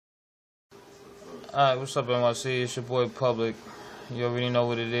Alright, what's up NYC? It's your boy Public. You already know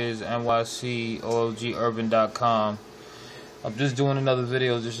what it is, NYCOLGurban.com. I'm just doing another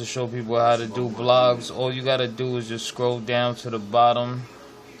video just to show people how to do blogs. All you gotta do is just scroll down to the bottom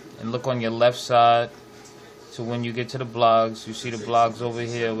and look on your left side. So when you get to the blogs, you see the blogs over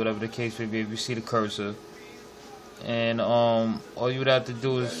here, whatever the case may be, if you see the cursor. And all you would have to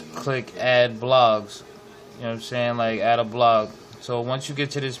do is click add blogs. You know what I'm saying? Like add a blog. So once you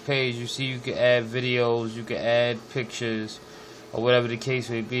get to this page, you see you can add videos, you can add pictures, or whatever the case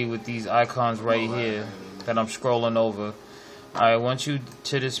may be with these icons right here that I'm scrolling over. Alright, once you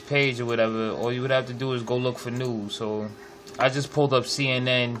to this page or whatever, all you would have to do is go look for news. So I just pulled up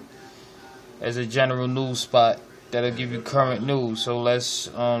CNN as a general news spot that'll give you current news. So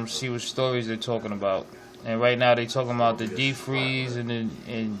let's see what stories they're talking about. And right now they're talking about the deep freeze and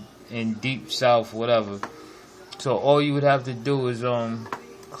in deep south, whatever. So all you would have to do is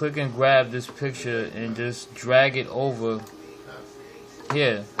click and grab this picture and just drag it over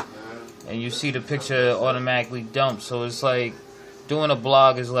here, and you see the picture automatically dump. So it's like doing a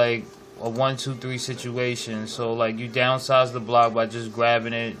blog is like a 1, 2, 3 situation. So like you downsize the blog by just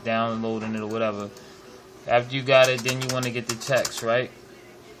grabbing it, downloading it or whatever. After you got it, then you want to get the text, right?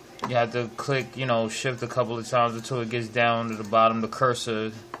 You have to click, shift a couple of times until it gets down to the bottom, the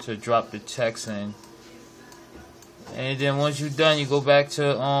cursor, to drop the text in. And then once you're done, you go back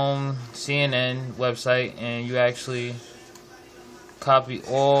to CNN website and you actually copy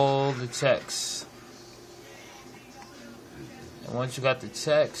all the text. And once you got the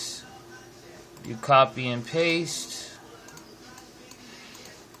text, you copy and paste.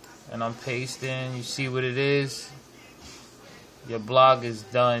 And I'm pasting. You see what it is? Your blog is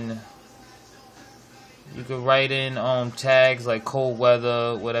done. You can write in tags like cold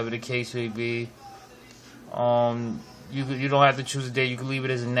weather, whatever the case may be. You don't have to choose a day. You can leave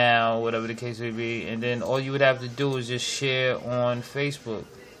it as now, whatever the case may be. And then all you would have to do is just share on Facebook.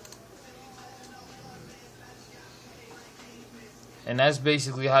 And that's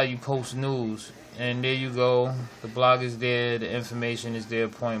basically how you post news. And there you go. The blog is there. The information is there,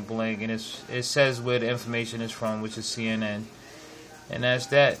 point blank. And it says where the information is from, which is CNN. And that's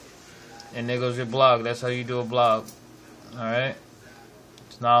that. And there goes your blog. That's how you do a blog. Alright?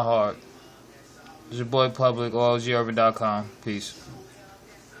 It's not hard. It's your boy Public, onelifegame.com. Peace.